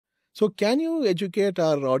So can you educate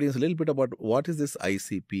our audience a little bit about what is this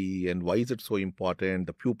ICP and why is it so important?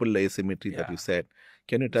 The pupil asymmetry that you said.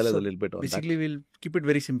 Can you tell us a little bit on basically, we'll keep it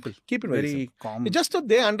very simple. Keep it very calm. Just so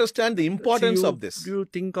they understand the importance of this. You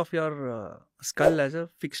think of your skull as a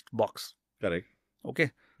fixed box. Correct.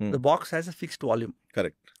 Okay. The box has a fixed volume.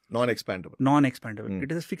 Correct. Non-expandable. Non-expandable.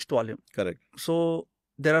 It is a fixed volume. Correct. So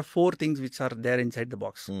there are 4 things which are there inside the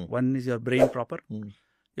box. One is your brain proper,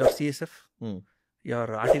 your CSF,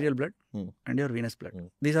 your arterial blood, and your venous blood.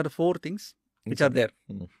 These are the 4 things which are there.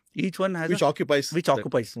 Each one has which occupies.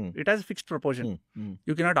 It has a fixed proportion.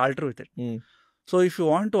 You cannot alter with it. So if you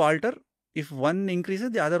want to alter, if one increases,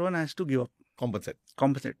 the other one has to give up.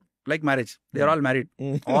 Compensate. Like marriage. They are all married.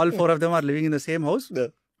 All 4 of them are living in the same house.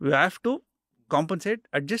 We have to compensate,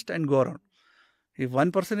 adjust and go around. If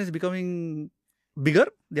one person is becoming bigger,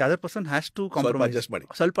 the other person has to compromise.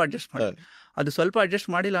 ಸ್ವಲ್ಪ adjust ಮಾಡಿ. ಅದು ಸ್ವಲ್ಪ adjust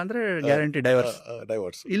ಮಾಡಿಲ್ಲ ಅಂದ್ರೆ guarantee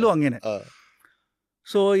divorce. ಇಲ್ಲೂ ಹಂಗೇನೆ.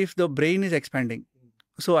 So if the brain is expanding,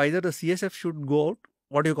 so either the CSF should go out,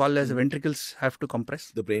 what you call as ventricles have to compress.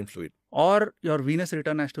 The brain fluid. Or your venous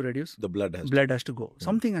return has to reduce. The blood has to go.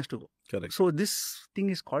 Something has to go. Correct. So this thing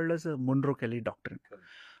is called as a Monro-Kelly doctrine.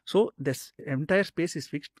 So this entire space is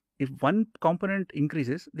fixed. If one component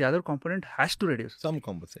increases, the other component has to reduce. Some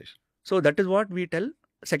compensation. So that is what we tell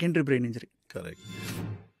secondary brain injury. Correct.